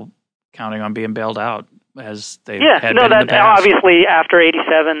people counting on being bailed out as they had been in the past. Obviously after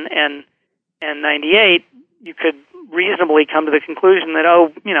 87 and 98, you could reasonably come to the conclusion that,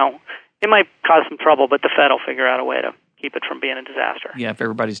 it might cause some trouble, but the Fed will figure out a way to keep it from being a disaster. Yeah, if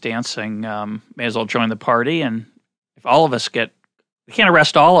everybody's dancing, may as well join the party. And if all of us we can't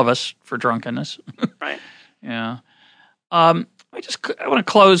arrest all of us for drunkenness. Right. Yeah. I want to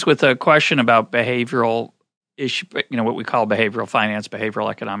close with a question about behavioral issue, what we call behavioral finance, behavioral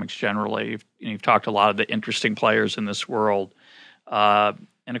economics generally. You've talked to a lot of the interesting players in this world. And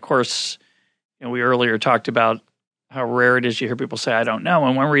of course, we earlier talked about how rare it is you hear people say, I don't know.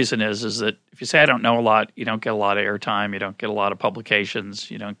 And one reason is that if you say I don't know a lot, you don't get a lot of airtime, you don't get a lot of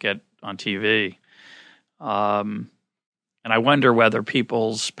publications, you don't get on TV. And I wonder whether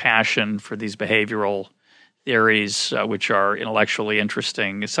people's passion for these behavioral theories, which are intellectually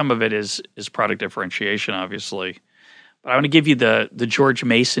interesting, some of it is product differentiation, obviously. But I want to give you the George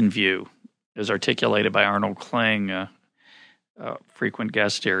Mason view as articulated by Arnold Kling, frequent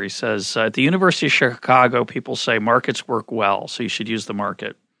guest here. He says, at the University of Chicago, people say markets work well, so you should use the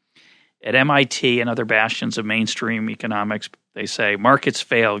market. At MIT and other bastions of mainstream economics, they say markets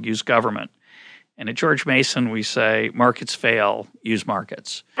fail, use government. And at George Mason, we say markets fail, use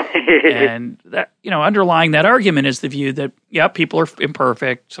markets. And that, underlying that argument is the view that, people are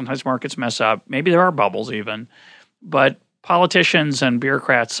imperfect. Sometimes markets mess up. Maybe there are bubbles even. But politicians and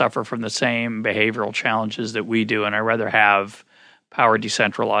bureaucrats suffer from the same behavioral challenges that we do, and I'd rather have power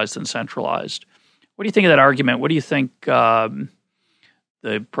decentralized than centralized. What do you think of that argument? What do you think the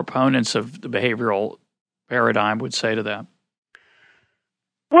proponents of the behavioral paradigm would say to that?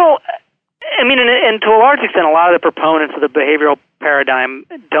 Well, I mean, and to a large extent, a lot of the proponents of the behavioral paradigm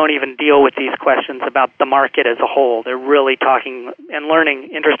don't even deal with these questions about the market as a whole. They're really talking and learning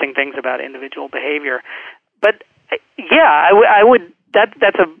interesting things about individual behavior. But yeah, I would.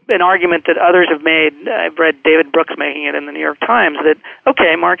 That's an argument that others have made. I've read David Brooks making it in the New York Times that,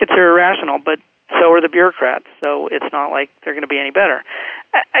 okay, markets are irrational, but so are the bureaucrats, so it's not like they're going to be any better.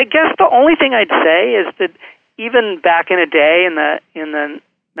 I guess the only thing I'd say is that even back in a day in the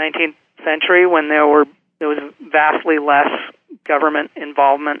 19th century when there was vastly less government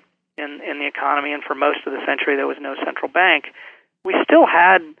involvement in the economy, and for most of the century there was no central bank, we still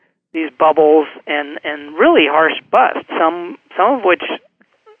had these bubbles and really harsh busts, some of which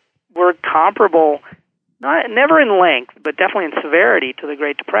were comparable, never in length, but definitely in severity to the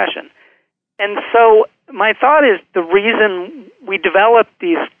Great Depression. And so my thought is the reason we developed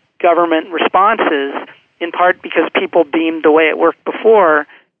these government responses, in part because people deemed the way it worked before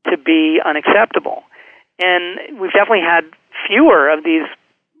to be unacceptable. And we've definitely had fewer of these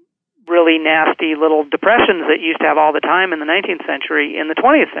really nasty little depressions that used to have all the time in the 19th century. In the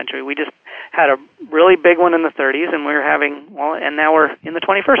 20th century, we just had a really big one in the 30s, and and now we're in the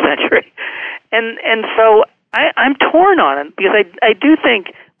 21st century. And so I'm torn on it, because I do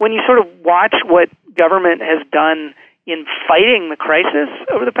think when you sort of watch what government has done in fighting the crisis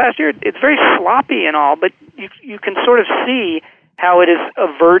over the past year, it's very sloppy and all, but you can sort of see how it has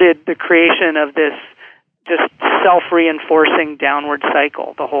averted the creation of this just self-reinforcing downward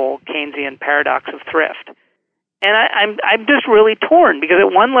cycle, the whole Keynesian paradox of thrift. And I'm just really torn, because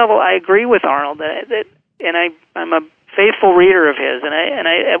at one level I agree with Arnold, I'm a faithful reader of his, and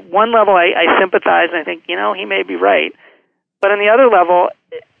I at one level I sympathize, and I think, he may be right. But on the other level,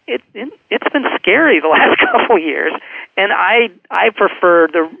 it's been scary the last couple of years, and I prefer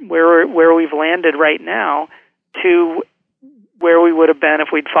where we've landed right now to where we would have been if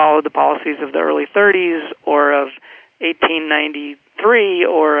we'd followed the policies of the early 30s or of 1893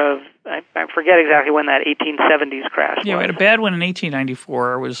 or of, I forget exactly when that 1870s crash was. Yeah, we had a bad one in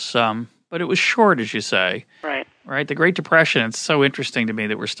 1894. But it was short, as you say. Right. The Great Depression, it's so interesting to me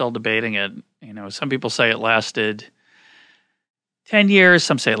that we're still debating it. Some people say it lasted 10 years.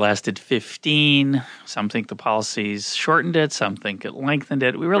 Some say it lasted 15. Some think the policies shortened it. Some think it lengthened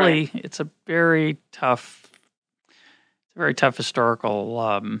it. It's a very tough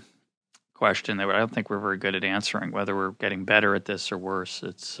historical question that I don't think we're very good at answering, whether we're getting better at this or worse.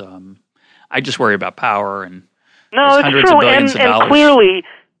 It's I just worry about power and hundreds of billions of dollars. And clearly,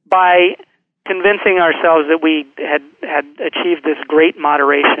 by convincing ourselves that we had achieved this great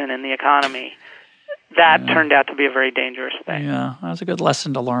moderation in the economy, that turned out to be a very dangerous thing. Yeah, that was a good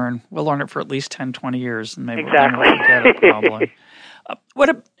lesson to learn. We'll learn it for at least 10, 20 years, and maybe exactly. we'll forget it probably.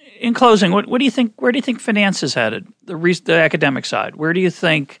 In closing, what do you think? Where do you think finance is headed? The academic side. Where do you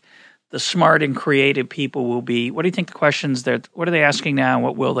think the smart and creative people will be? What do you think the questions what are they asking now? And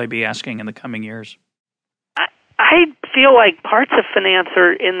what will they be asking in the coming years? I feel like parts of finance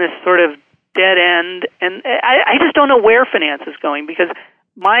are in this sort of dead end, and I just don't know where finance is going, because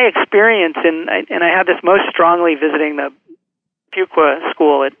my experience and I had this most strongly visiting the Fuqua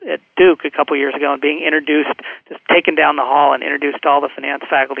School at Duke a couple years ago and being introduced, just taken down the hall and introduced to all the finance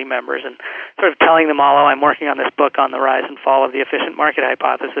faculty members and sort of telling them all, I'm working on this book on the rise and fall of the efficient market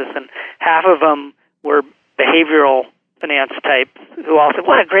hypothesis, and half of them were behavioral finance types who all said,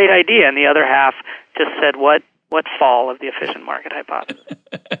 what a great idea, and the other half just said, what fall of the efficient market hypothesis?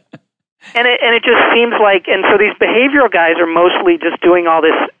 And it just seems like, and so these behavioral guys are mostly just doing all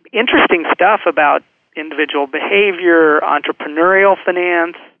this interesting stuff about individual behavior, entrepreneurial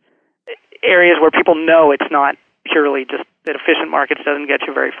finance, areas where people know it's not purely just that efficient markets doesn't get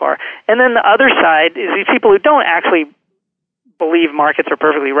you very far. And then the other side is these people who don't actually believe markets are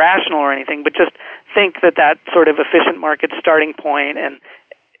perfectly rational or anything, but just think that sort of efficient market starting point and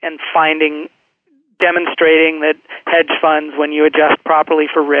demonstrating that hedge funds, when you adjust properly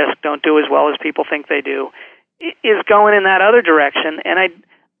for risk, don't do as well as people think they do, is going in that other direction. And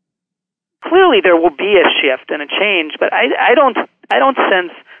clearly there will be a shift and a change, but I don't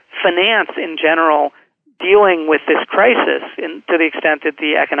sense finance in general dealing with this crisis to the extent that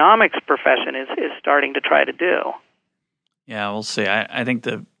the economics profession is starting to try to do. Yeah, we'll see. I think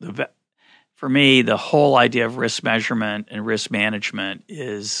for me, the whole idea of risk measurement and risk management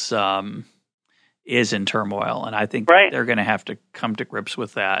is in turmoil, and I think they're going to have to come to grips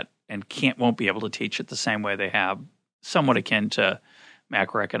with that, and won't be able to teach it the same way they have, somewhat akin to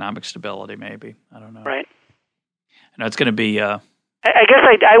macroeconomic stability, maybe. I don't know. Right. I know it's going to be. I guess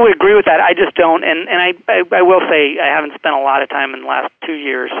I would agree with that. I just don't, and I will say I haven't spent a lot of time in the last 2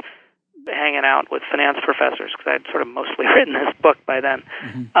 years hanging out with finance professors because I'd sort of mostly written this book by then.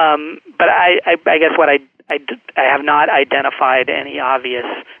 Mm-hmm. But I guess what I have not identified any obvious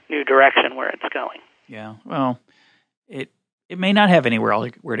new direction where it's going. Yeah, well, it may not have anywhere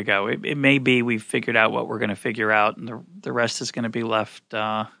where to go. It may be we've figured out what we're going to figure out, and the rest is going to be left.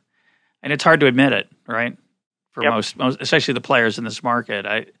 And it's hard to admit it, right? For most, especially the players in this market,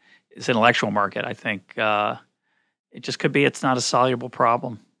 this intellectual market. I think it just could be it's not a soluble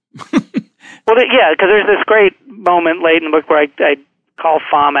problem. Well, yeah, because there's this great moment late in the book where I call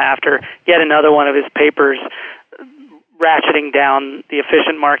Fama after yet another one of his papers ratcheting down the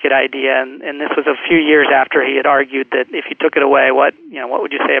efficient market idea, and this was a few years after he had argued that if you took it away, what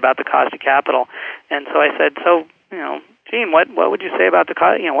would you say about the cost of capital? And so I said, Gene, what would you say about the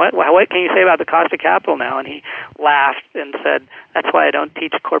cost? What can you say about the cost of capital now? And he laughed and said, "That's why I don't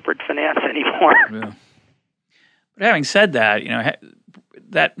teach corporate finance anymore." Yeah. But having said that,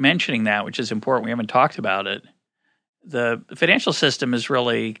 that mentioning that, which is important, we haven't talked about it. The financial system is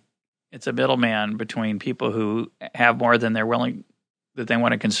really, it's a middleman between people who have more than they want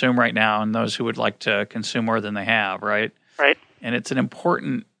to consume right now and those who would like to consume more than they have, right? Right. And it's an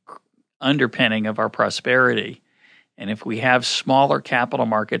important underpinning of our prosperity. And if we have smaller capital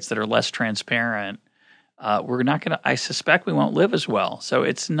markets that are less transparent, I suspect we won't live as well. So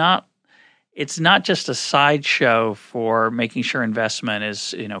it's not just a sideshow for making sure investment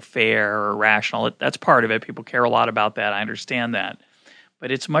is, fair or rational. That's part of it. People care a lot about that. I understand that.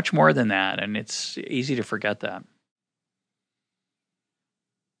 But it's much more than that, and it's easy to forget that.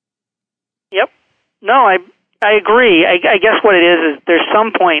 Yep. No, I agree. I guess what it is there's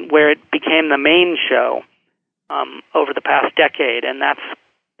some point where it became the main show over the past decade, and that's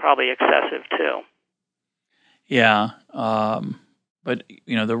probably excessive too. Yeah. But,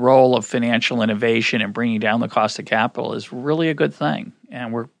 the role of financial innovation and bringing down the cost of capital is really a good thing.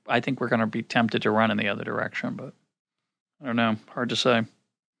 And I think we're going to be tempted to run in the other direction, but I don't know. Hard to say.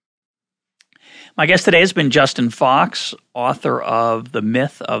 My guest today has been Justin Fox, author of The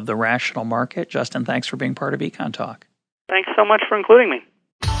Myth of the Rational Market. Justin, thanks for being part of Econ Talk. Thanks so much for including me.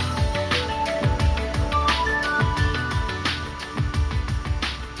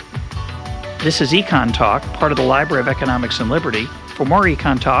 This is Econ Talk, part of the Library of Economics and Liberty. For more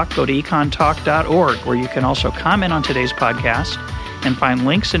Econ Talk, go to econtalk.org, where you can also comment on today's podcast and find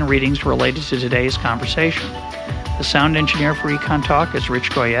links and readings related to today's conversation. The sound engineer for Econ Talk is Rich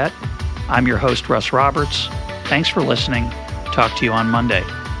Goyette. I'm your host, Russ Roberts. Thanks for listening. Talk to you on Monday.